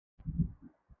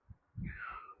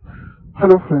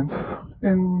Hello friends,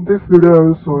 in this video I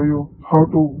will show you how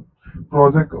to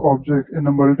project object in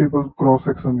a multiple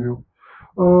cross-section view.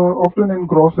 Often in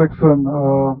cross-section,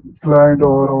 client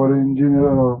or our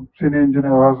engineer, senior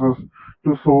engineer asks us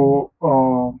to show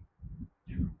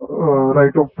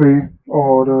right of way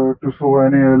or to show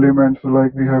any elements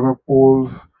like we have a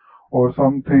poles or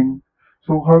something.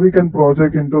 So how we can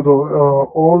project into the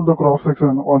all the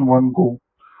cross-section on one go.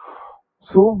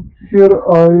 So here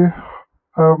I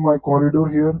have my corridor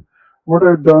here. What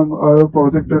I've done, I have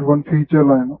projected one feature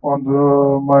line on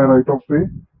my right of way.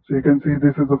 So you can see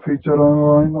this is a feature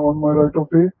line on my right of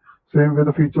way. Same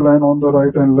with the feature line on the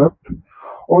right and left.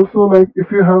 Also, like if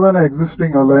you have an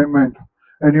existing alignment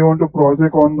and you want to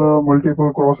project on the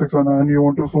multiple cross section and you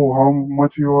want to show how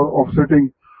much you are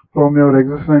offsetting from your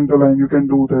existing center line, you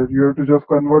can do that. You have to just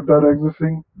convert that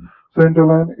existing center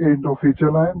line into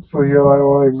feature line. So here I have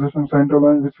our existing center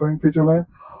line which showing feature line.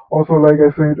 Also, like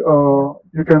I said,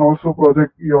 you can also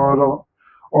project your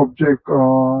object.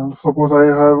 Suppose I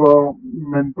have a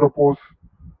main propose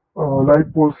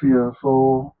light poles here.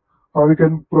 So we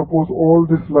can propose all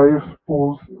these light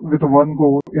poles with one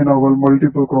go in our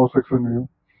multiple cross-section view.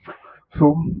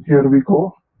 So here we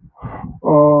go.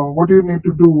 What you need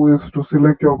to do is to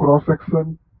select your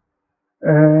cross-section,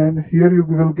 and here you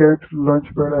will get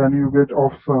Launchpad and you get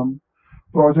option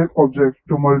project object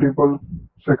to multiple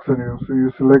section view. So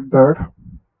you select that.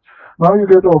 Now you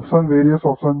get option various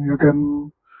options. You can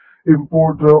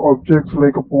import the objects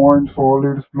like a point,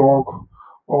 solids, block,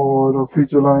 or a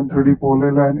feature line, 3D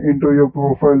polyline into your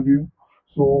profile view.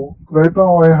 So right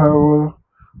now I have a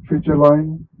feature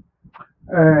line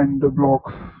and the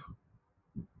blocks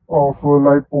of a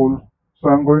light pole. So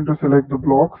I'm going to select the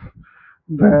blocks.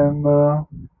 Then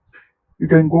you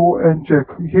can go and check.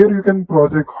 Here you can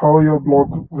project how your block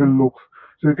will look.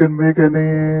 So you can make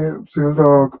any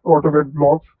AutoCAD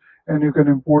blocks and you can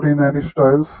import in any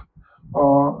styles.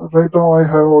 Right now I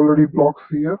have already blocks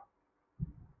here.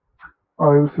 I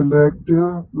will select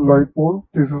light pole.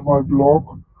 This is my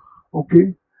block.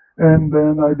 Okay. And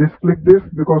then I just click this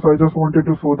because I just wanted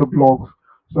to show the blocks.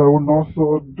 So I would not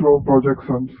show draw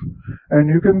projections. And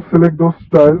you can select those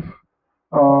styles.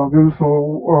 We'll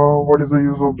show what is the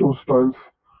use of those styles.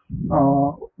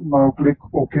 Now click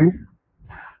OK.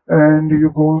 And you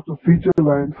go to feature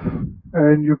lines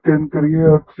and you can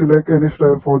select any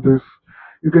style for this.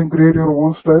 You can create your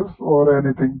own styles or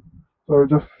anything. So I'll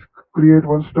just create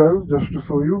one style just to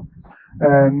show you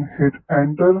and hit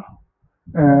enter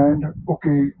and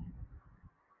okay.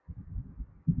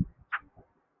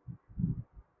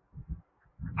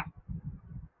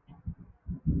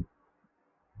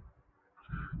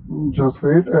 Just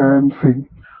wait and see.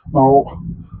 Now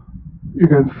you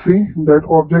can see that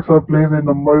objects are placed in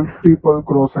the multiple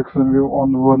cross-section view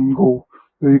on one go.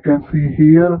 So you can see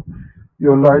here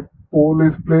your light pole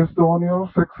is placed on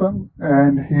your section,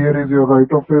 and here is your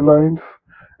right of way lines,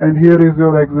 and here is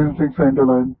your existing center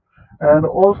line. And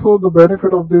also the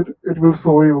benefit of this, it will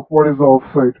show you what is the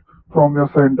offset from your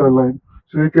center line.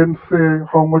 So you can say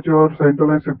how much your center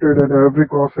line shifted at every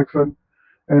cross section,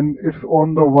 and it's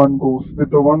on the one goes.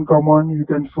 With the one command, you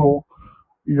can show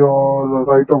your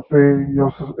right of way,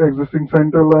 your existing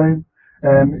center line,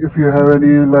 and if you have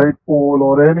any light pole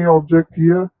or any object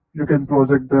here, you can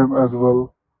project them as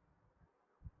well.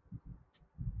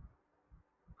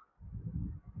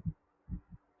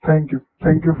 Thank you.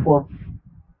 Thank you for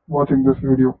watching this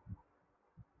video.